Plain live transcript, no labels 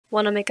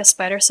Want to make a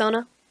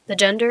spidersona? The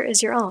gender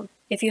is your own.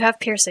 If you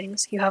have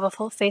piercings, you have a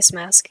full face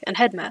mask and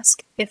head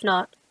mask. If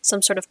not,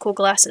 some sort of cool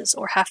glasses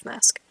or half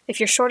mask. If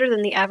you're shorter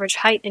than the average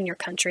height in your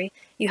country,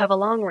 you have a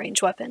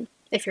long-range weapon.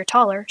 If you're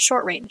taller,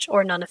 short range,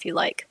 or none if you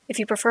like. If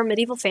you prefer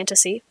medieval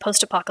fantasy,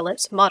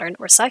 post-apocalypse, modern,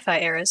 or sci-fi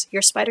eras,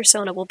 your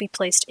spidersona will be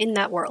placed in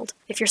that world.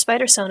 If your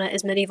spidersona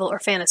is medieval or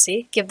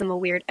fantasy, give them a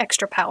weird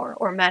extra power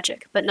or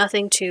magic, but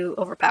nothing too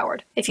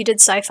overpowered. If you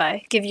did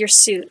sci-fi, give your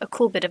suit a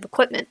cool bit of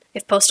equipment.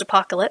 If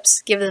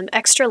post-apocalypse, give them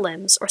extra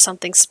limbs or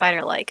something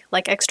spider-like,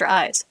 like extra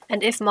eyes.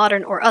 And if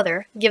modern or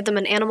other, give them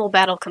an animal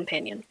battle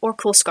companion, or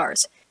cool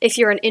scars. If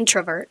you're an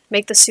introvert,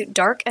 make the suit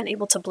dark and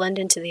able to blend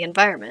into the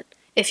environment.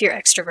 If you're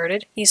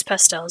extroverted, use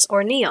pastels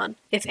or neon.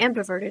 If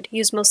ambiverted,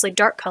 use mostly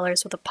dark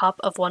colors with a pop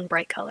of one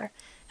bright color.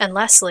 And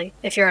lastly,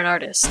 if you're an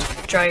artist,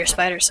 draw your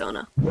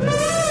spidersona.